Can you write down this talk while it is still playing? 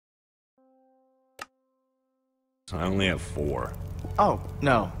I only have 4. Oh,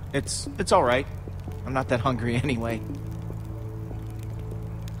 no. It's all right. I'm not that hungry anyway.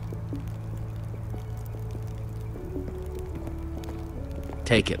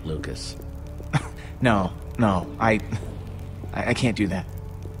 Take it, Lucas. No, I can't do that.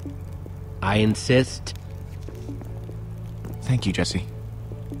 I insist. Thank you, Jesse.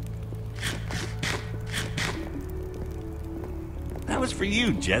 That was for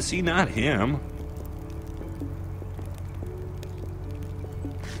you, Jesse, not him.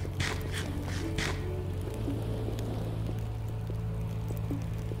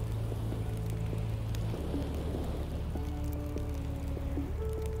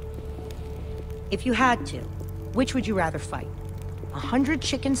 If you had to, which would you rather fight? 100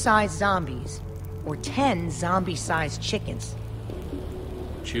 chicken-sized zombies, or 10 zombie-sized chickens?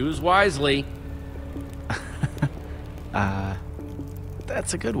 Choose wisely.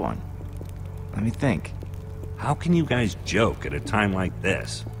 That's a good one. Let me think. How can you guys joke at a time like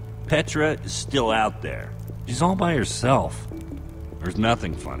this? Petra is still out there. She's all by herself. There's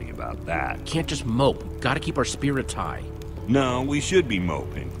nothing funny about that. Can't just mope. Gotta keep our spirits high. No, we should be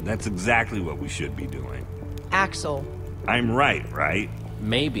moping. That's exactly what we should be doing. Axel. I'm right?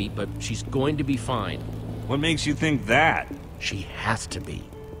 Maybe, but she's going to be fine. What makes you think that? She has to be.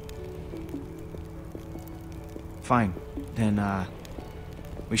 Fine. Then,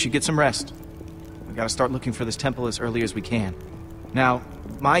 we should get some rest. We gotta start looking for this temple as early as we can. Now,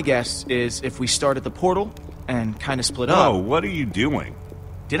 my guess is if we start at the portal and kinda split up... Oh, what are you doing?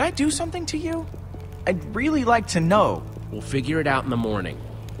 Did I do something to you? I'd really like to know. We'll figure it out in the morning.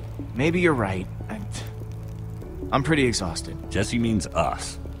 Maybe you're right. I'm pretty exhausted. Jesse means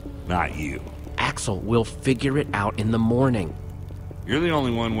us, not you. Axel, we'll figure it out in the morning. You're the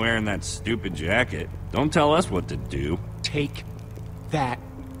only one wearing that stupid jacket. Don't tell us what to do. Take that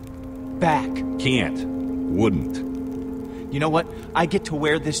back. Can't. Wouldn't. You know what? I get to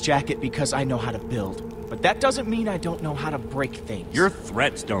wear this jacket because I know how to build. But that doesn't mean I don't know how to break things. Your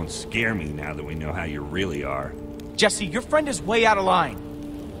threats don't scare me now that we know how you really are. Jesse, your friend is way out of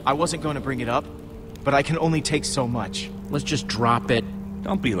line. I wasn't going to bring it up, but I can only take so much. Let's just drop it.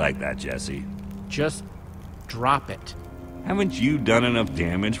 Don't be like that, Jesse. Just drop it. Haven't you done enough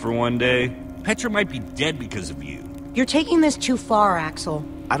damage for one day? Petra might be dead because of you. You're taking this too far, Axel.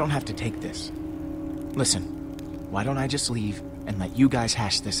 I don't have to take this. Listen, why don't I just leave and let you guys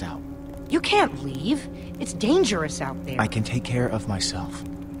hash this out? You can't leave. It's dangerous out there. I can take care of myself.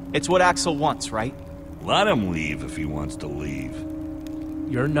 It's what Axel wants, right? Let him leave if he wants to leave.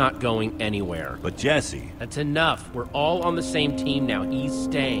 You're not going anywhere. But Jesse... That's enough. We're all on the same team now. He's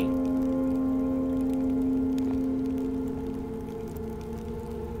staying.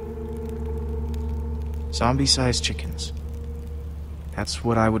 Zombie-sized chickens. That's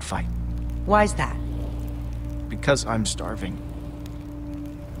what I would fight. Why's that? Because I'm starving.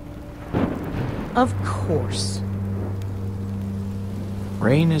 Of course.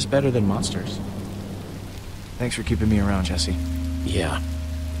 Rain is better than monsters. Thanks for keeping me around, Jesse. Yeah.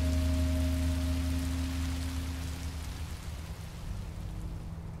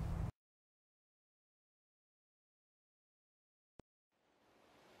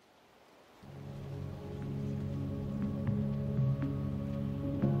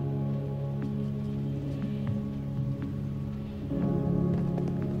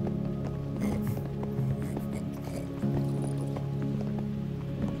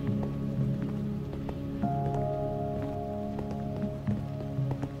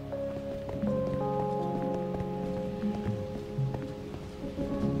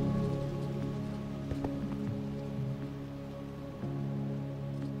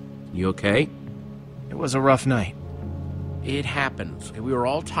 You okay? It was a rough night. It happens. We were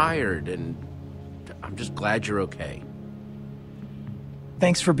all tired, and I'm just glad you're okay.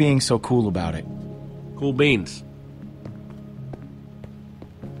 Thanks for being so cool about it. Cool beans.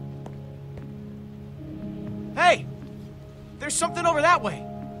 Hey! There's something over that way.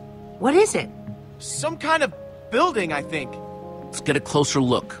 What is it? Some kind of building, I think. Let's get a closer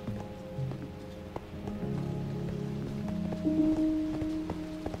look.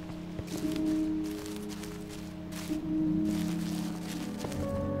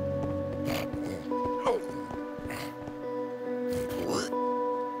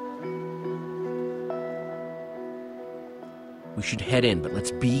 We should head in, but let's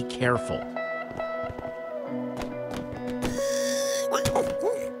be careful.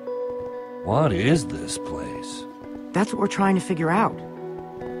 What is this place? That's what we're trying to figure out.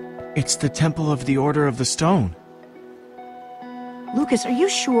 It's the Temple of the Order of the Stone. Lucas, are you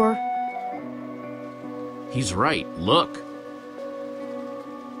sure? He's right. Look.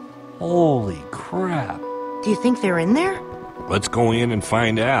 Holy crap. Do you think they're in there? Let's go in and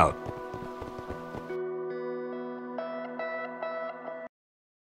find out.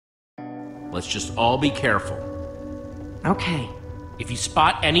 Let's just all be careful. Okay. If you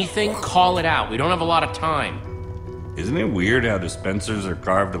spot anything, call it out. We don't have a lot of time. Isn't it weird how dispensers are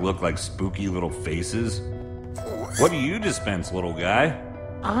carved to look like spooky little faces? What do you dispense, little guy?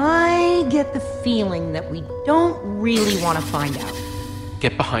 I get the feeling that we don't really want to find out.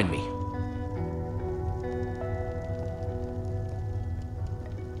 Get behind me.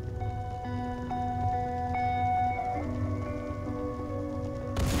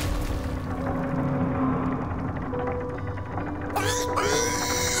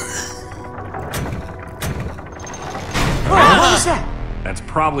 What was that? That's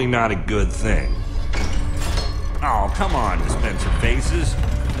probably not a good thing. Oh, come on, dispenser faces.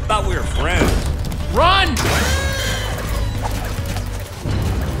 I thought we were friends. Run!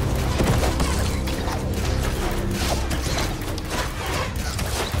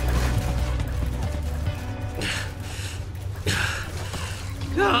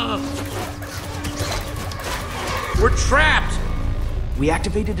 We're trapped! We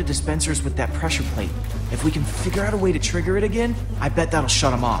activated the dispensers with that pressure plate. If we can figure out a way to trigger it again, I bet that'll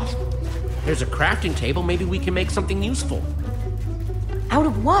shut them off. There's a crafting table. Maybe we can make something useful. Out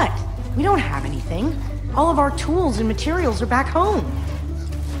of what? We don't have anything. All of our tools and materials are back home.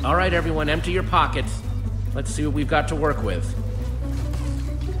 All right, everyone, empty your pockets. Let's see what we've got to work with.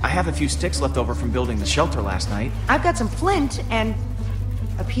 I have a few sticks left over from building the shelter last night. I've got some flint and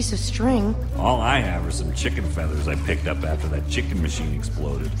a piece of string. All I have are some chicken feathers I picked up after that chicken machine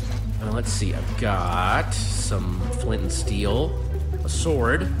exploded. Let's see, I've got some flint and steel, a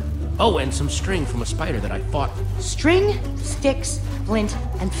sword, oh, and some string from a spider that I fought. String, sticks, flint,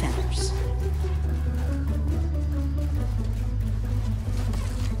 and feathers.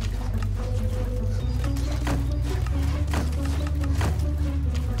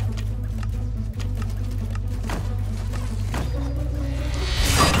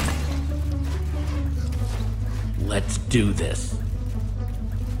 Let's do this.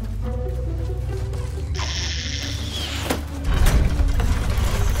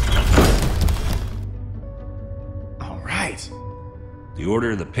 All right. The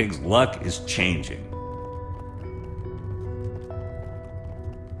order of the pig's luck is changing.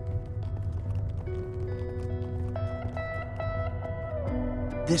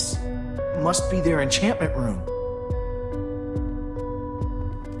 This must be their enchantment room.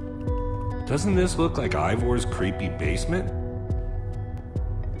 Doesn't this look like Ivor's creepy basement?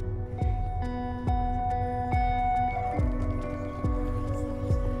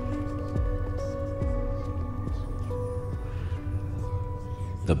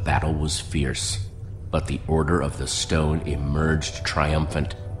 The battle was fierce, but the Order of the Stone emerged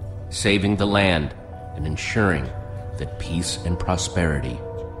triumphant, saving the land and ensuring that peace and prosperity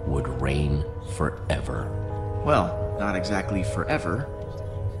would reign forever. Well, not exactly forever.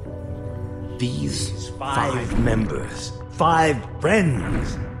 These 5 members, 5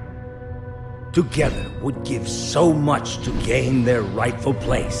 friends, together would give so much to gain their rightful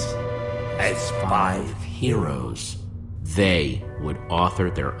place as 5 Heroes. They would author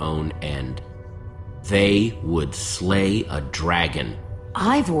their own end. They would slay a dragon.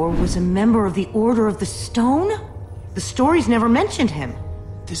 Ivor was a member of the Order of the Stone? The stories never mentioned him.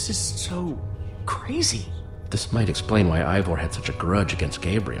 This is so crazy. This might explain why Ivor had such a grudge against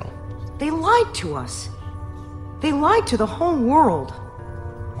Gabriel. They lied to us. They lied to the whole world.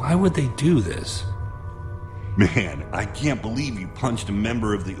 Why would they do this? Man, I can't believe you punched a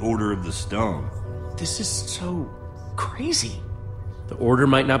member of the Order of the Stone. This is so crazy. The Order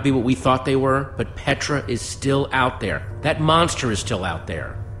might not be what we thought they were, but Petra is still out there. That monster is still out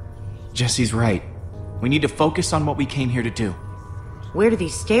there. Jesse's right. We need to focus on what we came here to do. Where do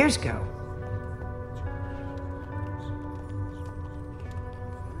these stairs go?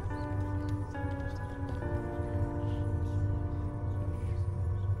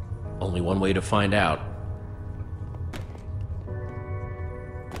 Only one way to find out.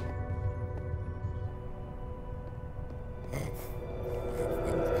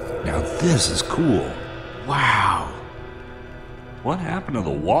 Now this is cool. Wow. What happened to the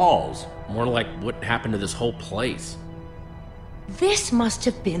walls? More like what happened to this whole place. This must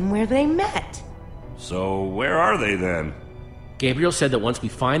have been where they met. So where are they then? Gabriel said that once we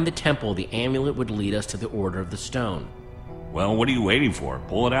find the temple, the amulet would lead us to the Order of the Stone. Well, what are you waiting for?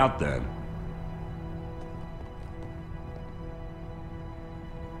 Pull it out then.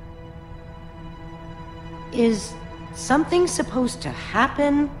 Is something supposed to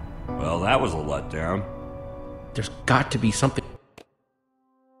happen? Well, that was a letdown. There's got to be something